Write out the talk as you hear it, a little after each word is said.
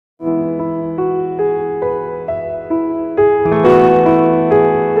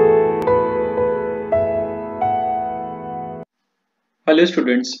Hello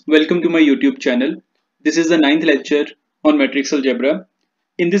students, welcome to my YouTube channel. This is the ninth lecture on matrix algebra.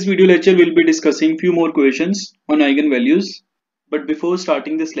 In this video lecture, we'll be discussing few more questions on eigenvalues. But before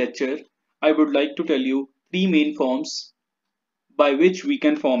starting this lecture, I would like to tell you three main forms by which we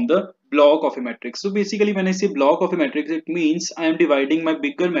can form the block of a matrix. So basically when I say block of a matrix, it means I am dividing my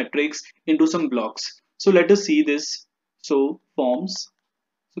bigger matrix into some blocks. So let us see this. So forms.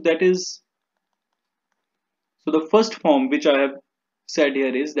 So the first form which I have said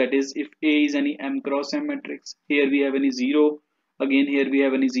here is that is if A is any m cross m matrix, here we have any 0, again here we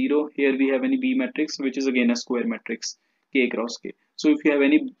have any 0, here we have any B matrix which is again a square matrix k cross k. So if you have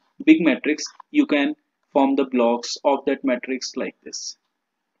any big matrix, you can form the blocks of that matrix like this.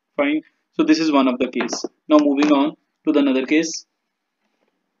 Fine. So this is one of the case. Now moving on to the another case.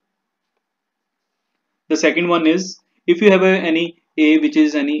 The second one is if you have any A which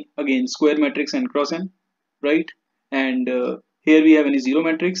is any again square matrix n cross n, right? And here we have any 0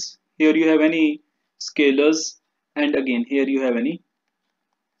 matrix, here you have any scalars, and again here you have any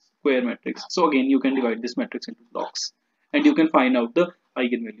square matrix. So again you can divide this matrix into blocks and you can find out the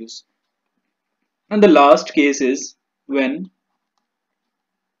eigenvalues. And the last case is when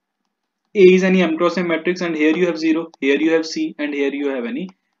A is any m cross m matrix and here you have 0, here you have C, and here you have any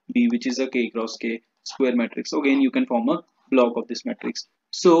B which is a k cross k square matrix. So again you can form a block of this matrix.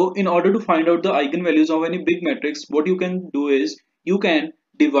 So in order to find out the eigenvalues of any big matrix, what you can do is you can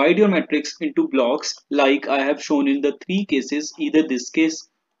divide your matrix into blocks like I have shown in the three cases, either this case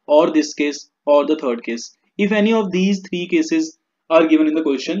or this case or the third case. If any of these three cases are given in the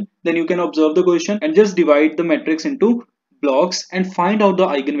question, then you can observe the question and just divide the matrix into blocks and find out the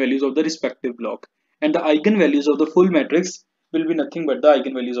eigenvalues of the respective block. And the eigenvalues of the full matrix will be nothing but the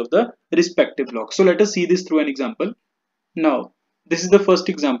eigenvalues of the respective block. So let us see this through an example. Now this is the first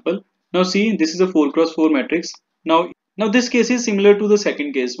example. Now see, this is a 4 cross 4 matrix. Now this case is similar to the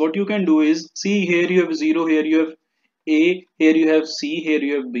second case. What you can do is, see, here you have 0, here you have A, here you have C, here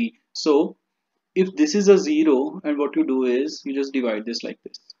you have B. So if this is a 0, and what you do is you just divide this like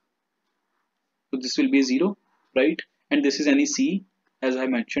this. So this will be 0, right? And this is any C as I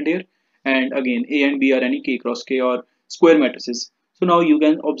mentioned here. And again A and B are any k cross k or square matrices. So now you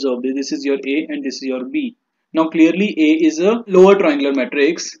can observe that this is your A and this is your B. Now clearly A is a lower triangular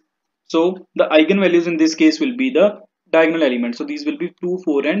matrix. So the eigenvalues in this case will be the diagonal elements. So these will be 2,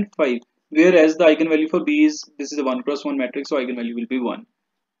 4 and 5. Whereas the eigenvalue for B is, this is a 1 cross 1 matrix, so eigenvalue will be 1.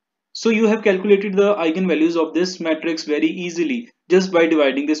 So you have calculated the eigenvalues of this matrix very easily just by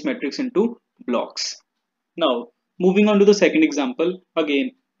dividing this matrix into blocks. Now moving on to the second example.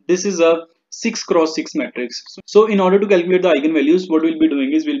 Again this is a 6 cross 6 matrix. So in order to calculate the eigenvalues, what we'll be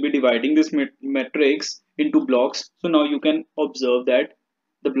doing is we'll be dividing this matrix into blocks. So now you can observe that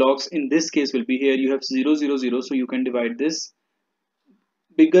the blocks in this case will be, here you have 0, 0, 0. So you can divide this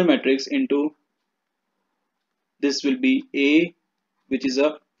bigger matrix into, this will be A which is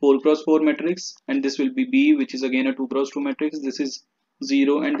a 4 cross 4 matrix, and this will be B which is again a 2 cross 2 matrix. This is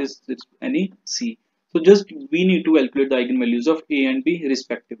 0 and this is any C. So just we need to calculate the eigenvalues of A and B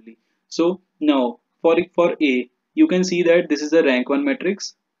respectively. So now for A, you can see that this is the rank 1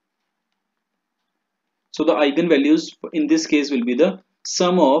 matrix. So the eigenvalues in this case will be the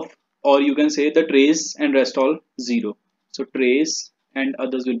sum of, or you can say the trace and rest all 0. So trace and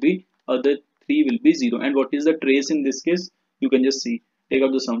others will be, other 3 will be 0. And what is the trace in this case? You can just see, take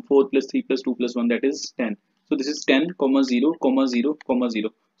out the sum, 4 plus 3 plus 2 plus 1, that is 10. So this is 10, 0, 0, 0.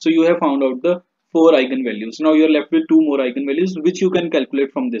 So you have found out the 4 eigenvalues. Now you are left with 2 more eigenvalues which you can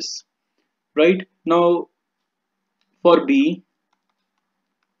calculate from this, right? Now for B,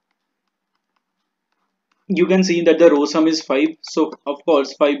 you can see that the row sum is 5. So of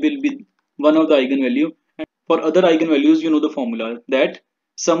course 5 will be one of the eigenvalue. And for other eigenvalues, you know the formula that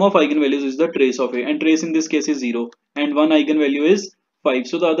sum of eigenvalues is the trace of A, and trace in this case is 0, and one eigenvalue is 5.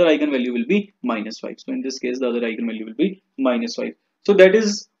 So the other eigenvalue will be minus 5. So in this case the other eigenvalue will be minus 5. So that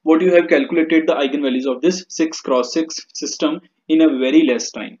is what you have calculated the eigenvalues of this 6 cross 6 system in a very less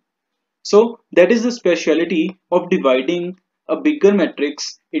time. So that is the speciality of dividing a bigger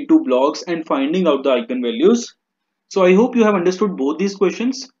matrix into blocks and finding out the eigenvalues. So I hope you have understood both these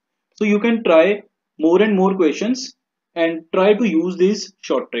questions. So you can try more and more questions and try to use these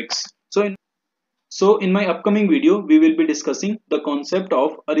short tricks. So in my upcoming video, we will be discussing the concept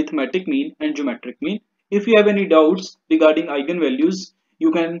of arithmetic mean and geometric mean. If you have any doubts regarding eigenvalues,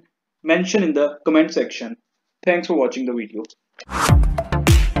 you can mention in the comment section. Thanks for watching the video.